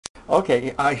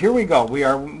Okay, here we go. We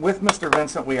are with Mr.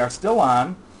 Vincent. We are still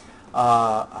on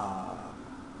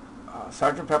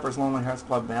Sergeant Pepper's Lonely Hearts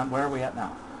Club Band. Where are we at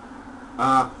now?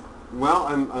 Well,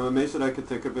 I'm amazed that I could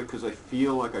think of it because I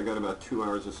feel like I got about 2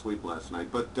 hours of sleep last night.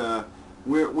 But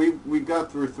we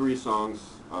got through 3 songs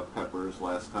of Pepper's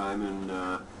last time,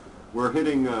 and we're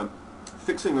hitting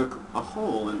fixing a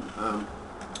hole. And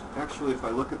actually, if I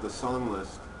look at the song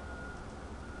list,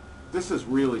 this is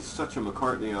really such a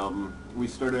McCartney album. We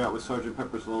started out with Sgt.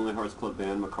 Pepper's Lonely Hearts Club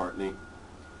Band, McCartney.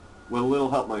 With a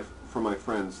little help from my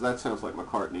friends. That sounds like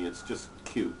McCartney. It's just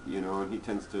cute, you know, and he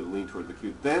tends to lean toward the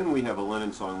cute. Then we have a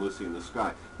Lennon song, Lucy in the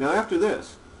Sky. Now after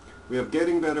this, we have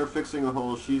Getting Better, Fixing a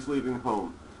Hole, She's Leaving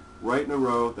Home. Right in a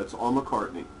row, that's all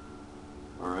McCartney.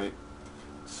 All right?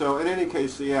 So in any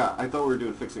case, yeah, I thought we were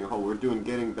doing Fixing a Hole. We're doing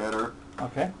Getting Better.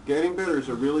 Okay. Getting Better is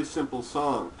a really simple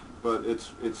song, but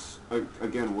it's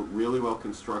again, really well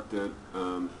constructed.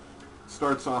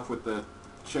 Starts off with the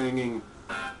changing.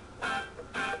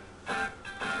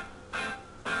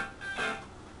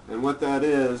 And what that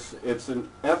is, it's an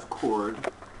F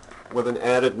chord with an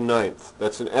added ninth.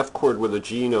 That's an F chord with a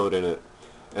G note in it.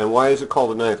 And why is it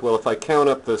called a ninth? Well, if I count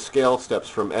up the scale steps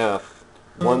from F,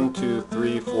 1, 2,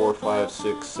 3, 4, 5,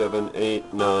 6, 7,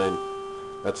 8, 9.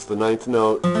 That's the ninth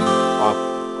note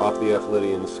off the F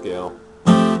Lydian scale.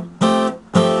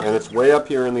 And it's way up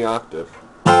here in the octave.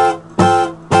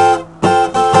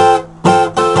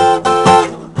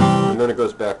 And then it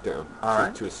goes back down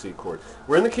to a C chord.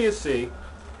 We're in the key of C.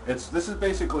 This is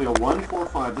basically a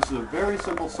 1-4-5. This is a very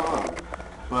simple song,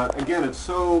 but again, it's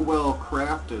so well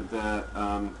crafted that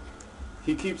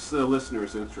he keeps the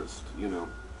listener's interest, you know.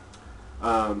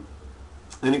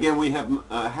 And again, we have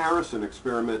Harrison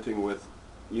experimenting with,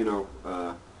 you know,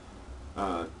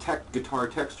 guitar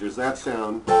textures. That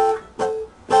sound.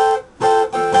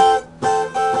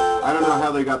 I don't know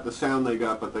how they got the sound they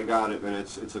got, but they got it, and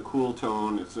it's a cool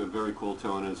tone. It's a very cool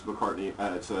tone, and it's McCartney.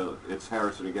 It's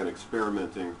Harrison again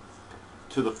experimenting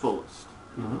to the fullest.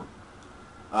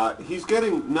 Mm-hmm. He's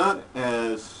getting not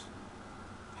as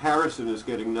Harrison is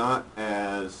getting not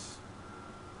as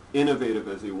innovative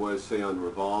as he was, say, on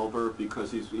Revolver,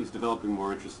 because he's developing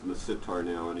more interest in the sitar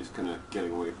now, and he's kind of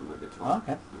getting away from the guitar.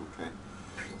 Okay. Okay.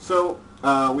 So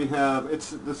we have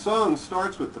the song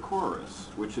starts with the chorus,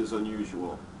 which is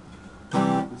unusual.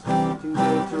 It's getting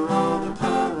better all the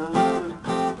time.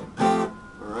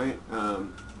 All right.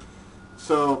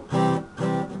 So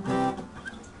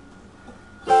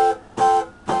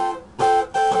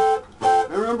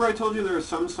remember I told you there are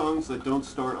some songs that don't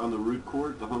start on the root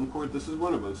chord, the home chord. This is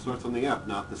one of them. It starts on the F,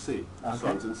 not the C. Okay.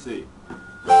 Songs in C.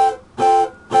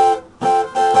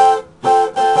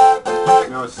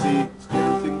 Now a C. It's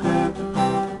getting better.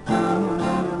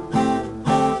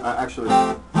 Actually,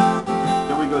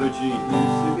 then we go to G. Used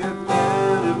to get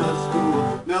mad in my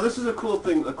school. Now this is a cool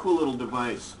thing, a cool little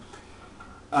device.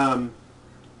 The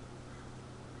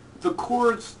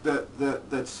chords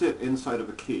that sit inside of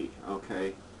a key,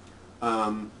 okay,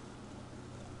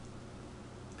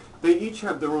 they each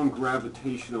have their own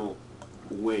gravitational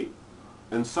weight,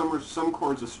 and some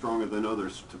chords are stronger than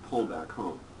others to pull back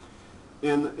home.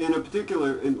 In a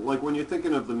particular, like when you're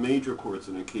thinking of the major chords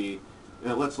in a key,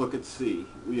 let's look at C.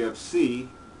 We have C,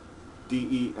 D,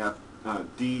 E, F,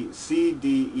 C,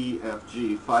 D, E, F,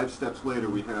 G. 5 steps later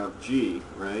we have G,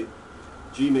 right?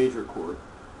 G major chord.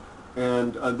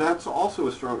 And that's also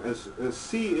as strong as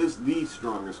C is the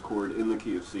strongest chord in the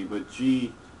key of C, but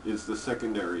G is the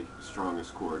secondary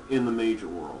strongest chord in the major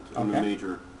world. In the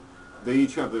major, they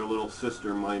each have their little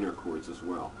sister minor chords as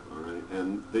well. All right,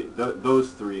 and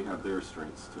those 3 have their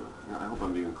strengths too. I hope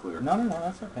I'm being clear. No,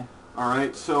 that's okay. All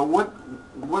right, so what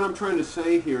I'm trying to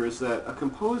say here is that a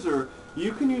composer,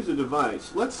 you can use a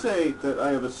device. Let's say that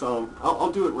I have a song. I'll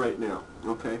do it right now.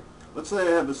 Okay, let's say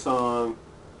I have a song.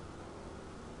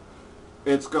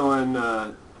 It's going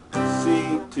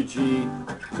C to G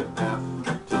to F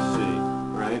to C,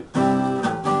 right?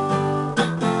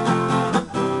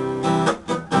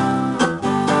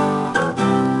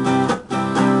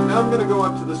 Now I'm going to go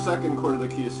up to the second chord of the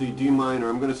key of C, D minor.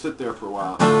 I'm going to sit there for a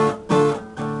while.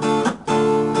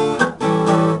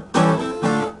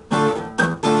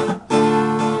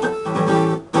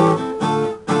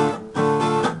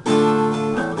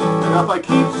 Now if I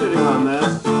keep sitting on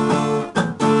this,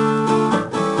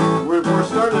 we're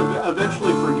starting to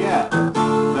eventually forget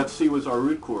that C was our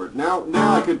root chord. Now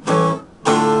I could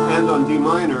end on D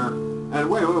minor, and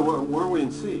wait, where are we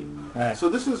in C? Right. So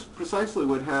this is precisely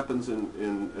what happens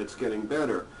in It's Getting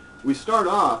Better. We start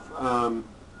off,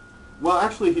 well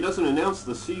actually he doesn't announce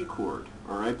the C chord,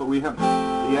 all right? But we have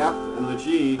the F and the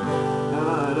G.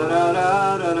 Da, da, da,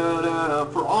 da, da, da, da.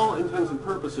 For all intents and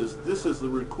purposes, this is the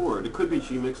root chord. It could be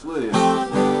G Mixolydian.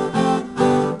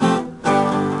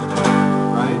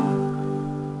 Right?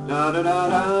 Da, da, da,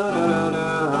 da, da, da,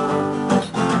 da.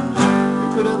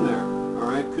 It could end there,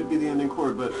 all right? Could be the ending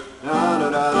chord, but da, da,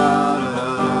 da, da, da,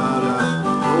 da, da.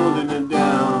 Holding it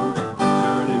down,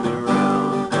 turning it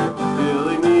around,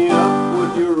 filling me up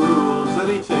with your rules, and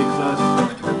he takes us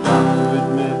to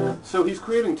admit. So he's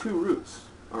creating two roots,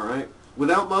 all right,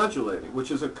 without modulating,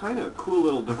 which is a kind of cool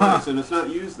little device, and it's not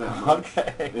used that much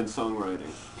in songwriting.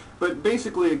 But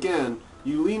basically, again,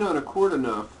 you lean on a chord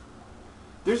enough.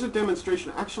 There's a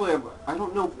demonstration. Actually, I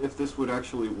don't know if this would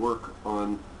actually work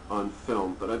on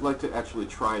film, but I'd like to actually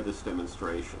try this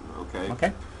demonstration, okay?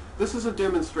 Okay. This is a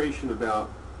demonstration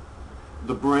about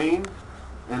the brain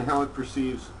and how it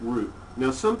perceives root.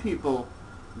 Now, some people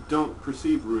don't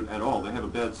perceive root at all. They have a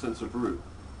bad sense of root.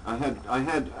 I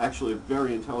had actually a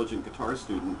very intelligent guitar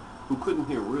student who couldn't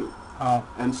hear root. Oh.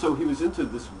 And so he was into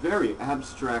this very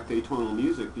abstract atonal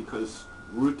music because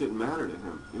root didn't matter to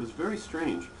him. It was very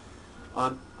strange.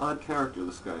 Odd character,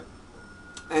 this guy.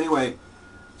 Anyway,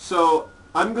 so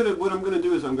what I'm gonna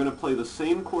do is I'm gonna play the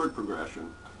same chord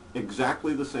progression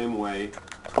exactly the same way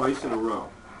twice in a row.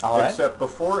 All right. Except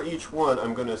before each one,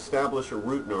 I'm going to establish a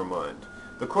root in our mind.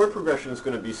 The chord progression is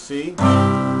going to be C,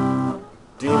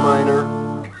 D minor,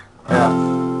 F,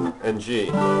 and G.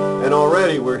 And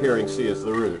already we're hearing C as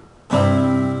the root.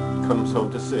 Comes home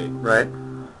to C. Right.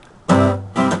 So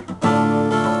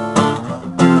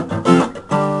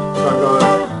I'm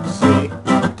going C,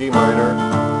 D minor,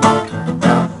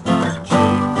 F, G,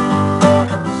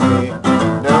 C.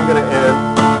 Now I'm going to end.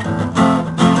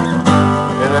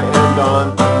 And I end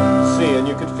on C. And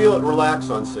you can feel it relax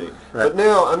on C. Right. But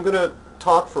now I'm going to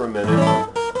talk for a minute.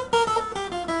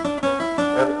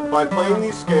 And by playing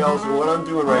these scales, and what I'm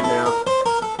doing right now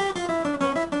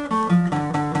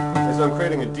is I'm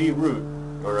creating a D root,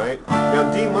 all right?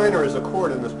 Now D minor is a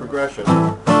chord in this progression.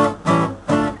 All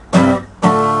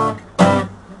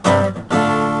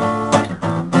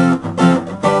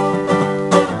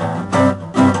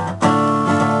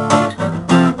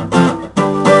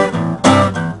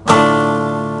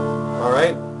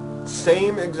right?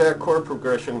 Same exact chord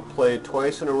progression played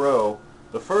twice in a row.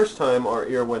 The first time our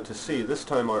ear went to C, this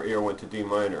time our ear went to D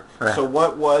minor. Right. So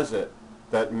what was it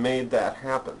that made that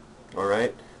happen? All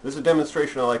right? This is a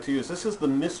demonstration I like to use. This is the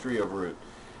mystery of root.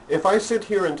 If I sit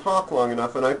here and talk long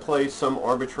enough and I play some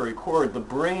arbitrary chord, the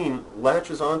brain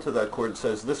latches onto that chord and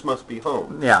says, this must be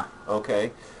home. Yeah.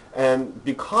 Okay? And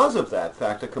because of that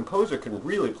fact, a composer can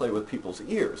really play with people's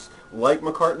ears, like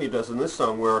McCartney does in this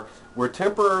song, where we're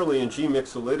temporarily in G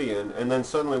Mixolydian, and then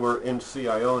suddenly we're in C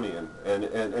Ionian,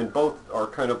 and both are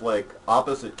kind of like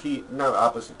opposite key, not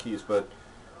opposite keys, but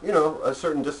you know, a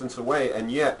certain distance away, and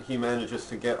yet he manages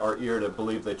to get our ear to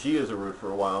believe that G is a root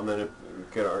for a while, and then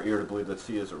get our ear to believe that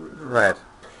C is a root. Right.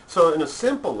 So in a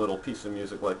simple little piece of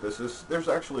music like this, there's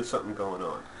actually something going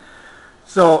on.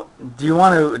 So, do you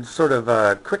want to sort of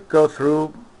quick go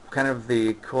through kind of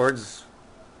the chords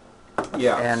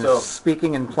Yeah. and So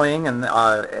speaking and playing and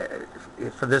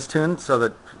for this tune, so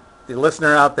that the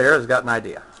listener out there has got an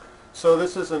idea? So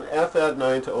this is an F add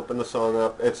 9 to open the song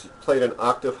up. It's played an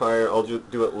octave higher. I'll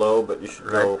do it low, but you should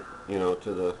go, you know,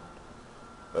 to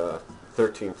the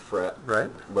 13th fret. Right.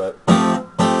 But then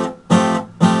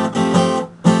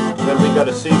we got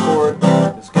a C chord.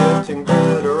 It's getting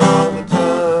better all the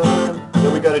time.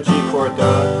 Then we got a G chord.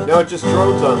 Now it just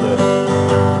drones on this.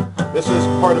 This is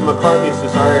part of McCartney's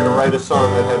desire to write a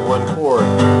song that had one chord.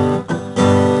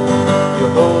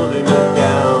 You're holding it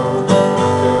down,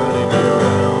 turning me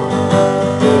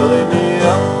around, filling me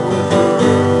up with your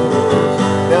rules.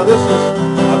 Now this is,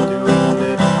 I have to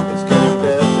admit, it's getting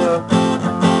better,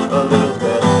 a little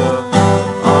better,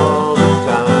 all the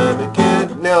time. It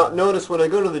can't. Now notice when I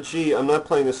go to the G, I'm not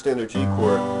playing a standard G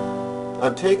chord.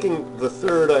 I'm taking the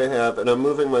third I have and I'm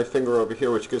moving my finger over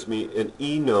here, which gives me an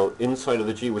E note inside of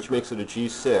the G, which makes it a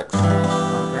G6.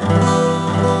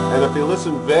 And if you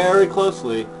listen very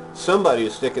closely, somebody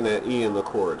is sticking that E in the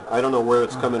chord. I don't know where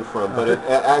it's coming from, but it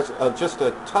adds just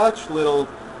a touch little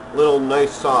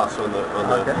nice sauce on the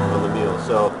meal.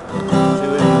 So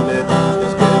to admit,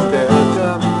 it's getting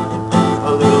better,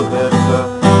 a little better,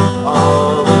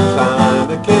 all the time.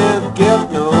 It can't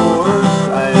get no worse.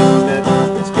 I admit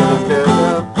it's getting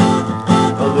better,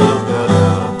 a little better.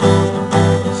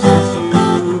 Since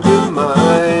you've been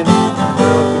mine,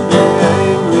 don't be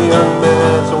angry, young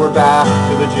man. So we're back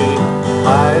to the G.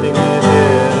 Hiding your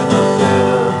head in the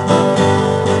sand.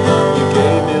 You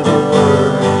gave me the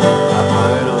word I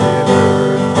finally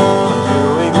heard. I'm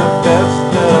doing the best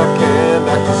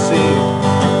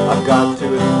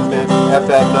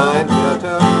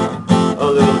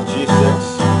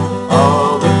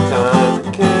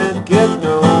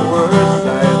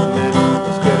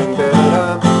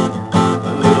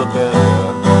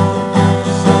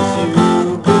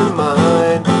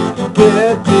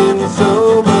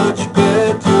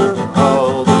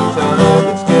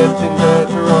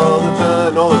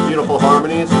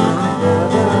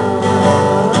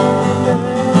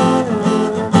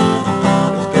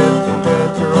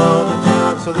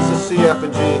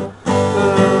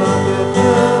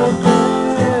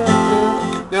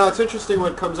it's interesting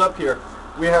what comes up here.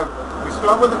 We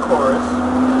start with the chorus,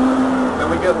 then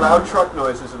we get loud truck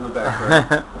noises in the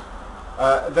background,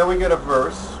 then we get a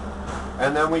verse,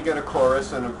 and then we get a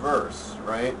chorus and a verse,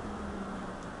 right?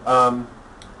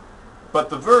 But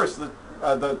the verse, the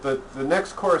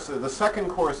next chorus, the second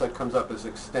chorus that comes up is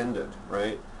extended,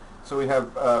 right? So we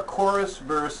have chorus,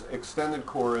 verse, extended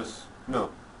chorus, no,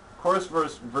 chorus,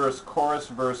 verse, chorus,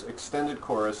 verse, extended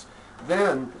chorus.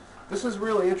 Then, this is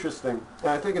really interesting, and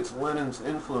I think it's Lennon's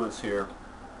influence here.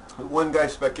 One guy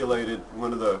speculated,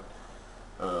 one of the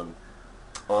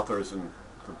authors in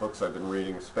the books I've been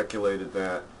reading speculated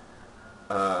that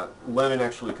Lennon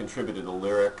actually contributed a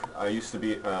lyric. I used to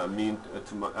be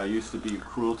I used to be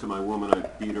cruel to my woman. I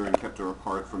beat her and kept her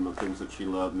apart from the things that she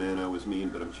loved. Man, I was mean,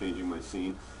 but I'm changing my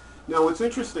scene. Now, what's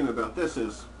interesting about this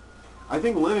is, I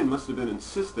think Lennon must have been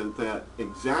insistent that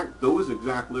those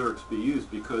exact lyrics be used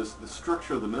because the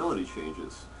structure of the melody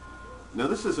changes. Now,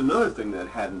 this is another thing that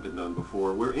hadn't been done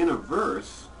before. We're in a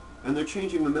verse, and they're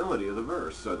changing the melody of the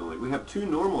verse suddenly. We have two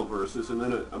normal verses and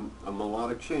then a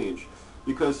melodic change,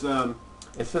 because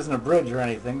this isn't a bridge or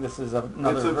anything. This is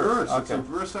another it's a verse. Okay. It's a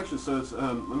verse section. So it's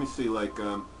let me see, like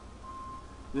the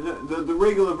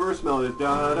regular verse melody is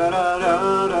da da da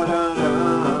da da da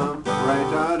da, right,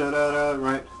 da da da da,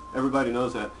 right. Everybody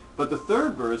knows that. But the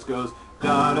third verse goes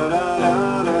da da da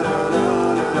da da da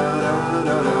da da da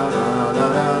da.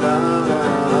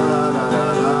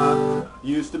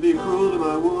 Used to be cruel to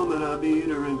my woman, I beat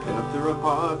her and kept her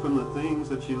apart from the things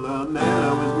that she loved. Man,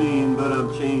 I was mean, but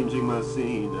I'm changing my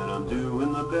scene, and I'm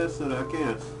doing the best that I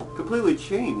can. Completely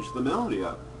changed the melody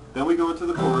up. Then we go into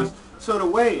the chorus. So in a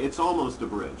way, it's almost a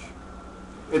bridge.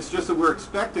 It's just that we're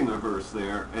expecting a verse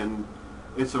there, and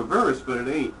it's a verse, but it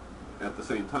ain't at the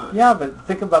same time. Yeah, but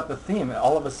think about the theme.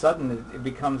 All of a sudden, it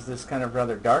becomes this kind of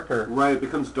rather darker. Right, it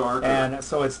becomes darker. And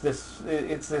so it's this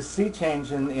sea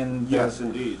change in yes,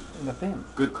 indeed, in the theme.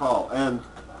 Good call. And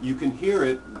you can hear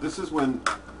it. This is when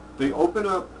they open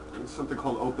up. It's something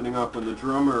called opening up, when the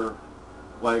drummer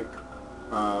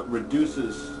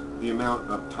reduces the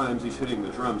amount of times he's hitting the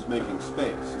drums, making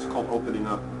space. It's called opening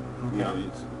up. Okay. You know,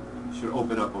 you should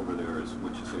open up over there, is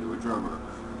what you say to a drummer.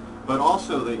 But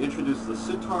also, they introduce the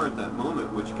sitar at that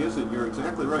moment, which gives it, you're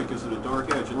exactly right, gives it a dark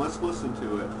edge. And let's listen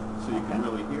to it so you can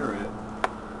really hear it.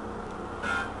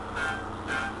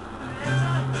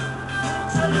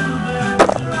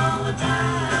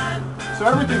 So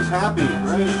everything's happy,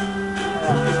 right?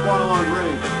 It's going along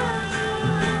great.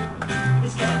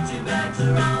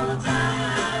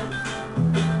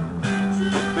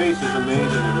 The bass is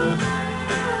amazing in this.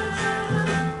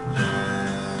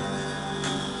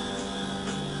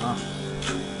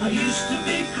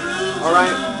 All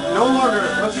right, no longer.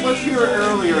 Let's hear it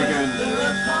earlier again.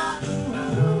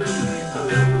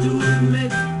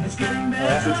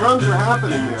 The drums are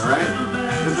happening there, right?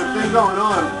 There's a thing going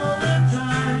on,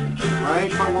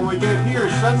 right? But when we get here,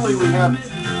 suddenly we have.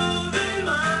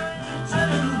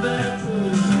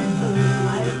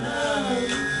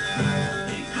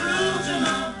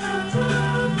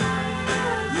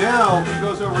 Now it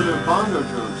goes over to bongo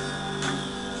drums.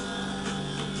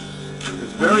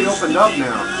 Very opened up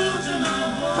now.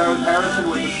 Harrison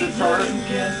with the sitar.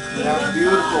 Yeah,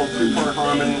 beautiful two-part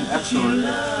harmony. Excellent.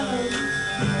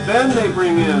 Then they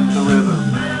bring in the rhythm.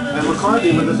 And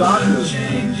McCartney with his octaves.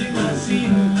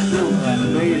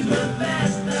 Amazing.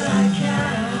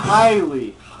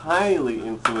 Highly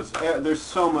influenced. There's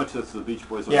so much that's the Beach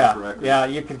Boys on this record. Yeah,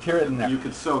 you could hear it in there. You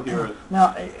could so hear it.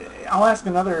 Now, I'll ask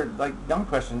another dumb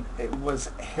question.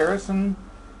 Was Harrison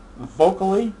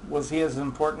vocally, was he as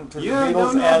important to the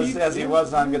Beatles as he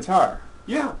was on guitar?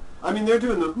 Yeah. I mean, they're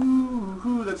doing the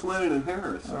whoo, that's Lennon and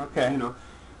Harris. Okay. You know,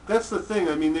 that's the thing.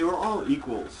 I mean, they were all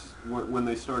equals when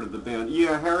they started the band.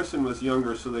 Yeah, Harrison was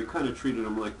younger, so they kind of treated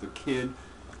him like the kid.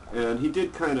 And he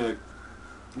did kind of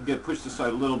get pushed aside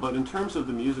a little, but in terms of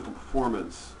the musical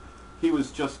performance, he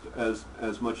was just as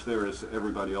much there as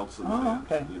everybody else in the band.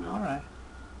 Okay. You know? All right.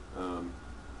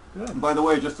 Good. By the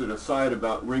way, just an aside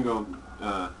about Ringo,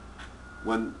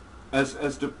 when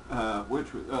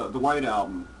the White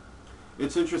Album,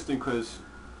 it's interesting because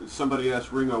somebody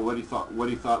asked Ringo what he thought,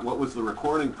 what was the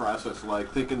recording process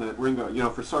like, thinking that Ringo, you know,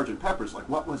 for Sgt. Pepper's, like,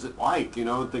 what was it like, you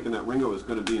know, thinking that Ringo was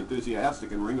going to be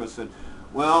enthusiastic, and Ringo said,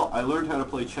 well, I learned how to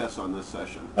play chess on this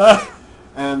session.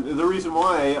 And the reason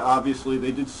why, obviously,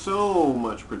 they did so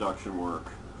much production work.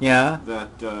 Yeah.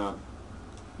 That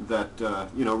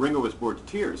you know, Ringo was bored to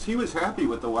tears. He was happy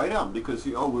with the White Album because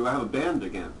we have a band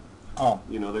again. Oh.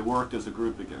 You know, they worked as a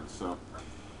group again. So,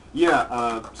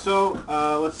 yeah.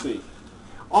 Let's see.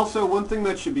 Also, one thing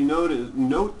that should be noted,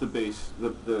 note the bass.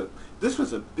 This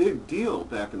was a big deal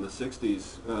back in the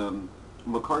 '60s.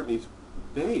 McCartney's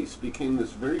bass became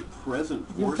this very present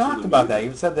force. You've talked about that.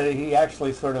 You've said that he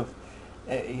actually sort of,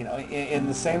 in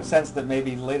the same sense that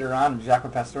maybe later on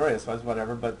Jaco Pastorius was,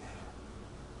 whatever, but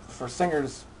for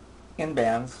singers in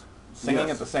bands, singing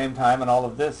Yes. at the same time and all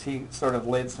of this, he sort of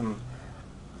laid some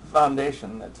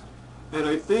foundation that... And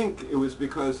I think it was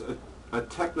because a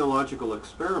technological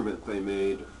experiment they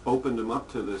made opened them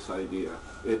up to this idea.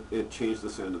 It changed the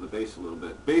sound of the bass a little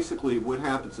bit. Basically, what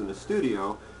happens in the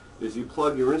studio is you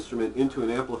plug your instrument into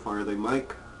an amplifier,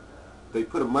 they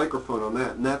put a microphone on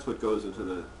that, and that's what goes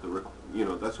into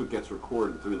that's what gets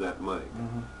recorded through that mic.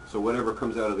 Mm-hmm. So whatever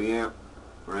comes out of the amp,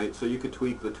 right? So you could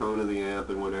tweak the tone of the amp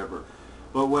and whatever.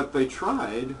 But what they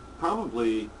tried,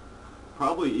 probably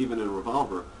even in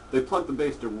Revolver, they plugged the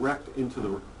bass direct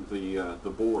into the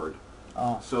board.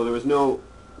 Oh. So there was no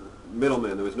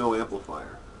middleman, there was no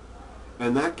amplifier.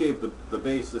 And that gave the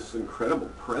bass this incredible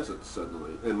presence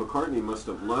suddenly. And McCartney must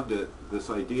have loved it, this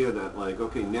idea that, like,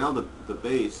 okay, now the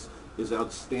bass is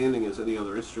outstanding as any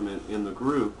other instrument in the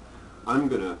group. I'm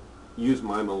going to use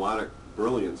my melodic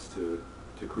brilliance to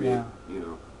create,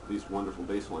 these wonderful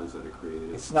bass lines that it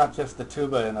created. It's not just the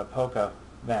tuba in a polka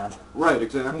band. Right,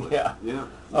 exactly. Yeah. Yeah.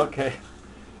 Okay.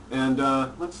 And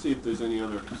let's see if there's any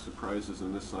other surprises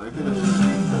in this side.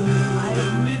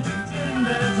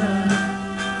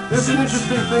 There's an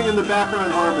interesting thing in the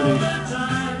background harmony.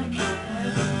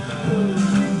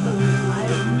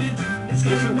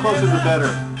 Listen closer the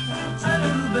better.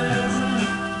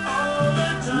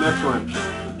 Next one.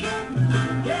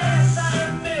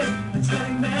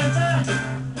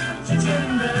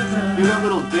 Hear that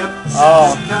little dip?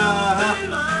 Oh.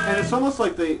 And it's almost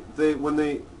like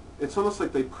it's almost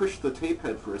like they pushed the tape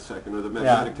head for a second, or the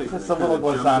Yeah, magnetic tape. it's a little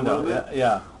glissando.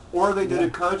 Yeah. Or they did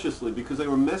it consciously because they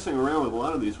were messing around with a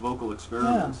lot of these vocal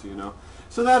experiments,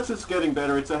 So that's just getting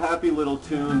better. It's a happy little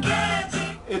tune.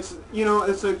 It's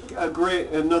it's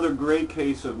another great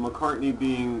case of McCartney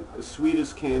being sweet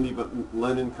as candy, but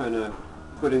Lennon kind of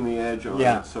putting the edge on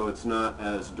it, so it's not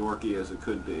as dorky as it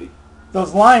could be.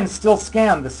 Those lines still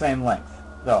scanned the same length,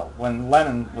 though, when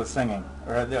Lennon was singing,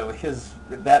 or his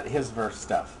verse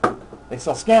stuff. They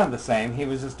still scanned the same. He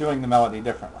was just doing the melody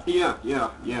differently.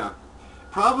 Yeah.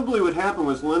 Probably what happened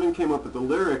was Lennon came up with the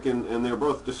lyric, and they were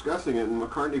both discussing it, and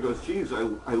McCartney goes, geez,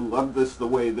 I love this the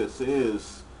way this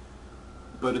is,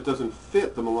 but it doesn't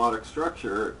fit the melodic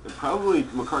structure. And probably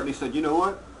McCartney said, you know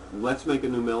what? Let's make a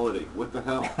new melody. What the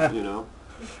hell,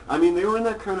 I mean, they were in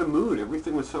that kind of mood.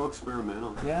 Everything was so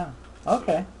experimental. Yeah.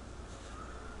 Okay.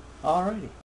 All righty.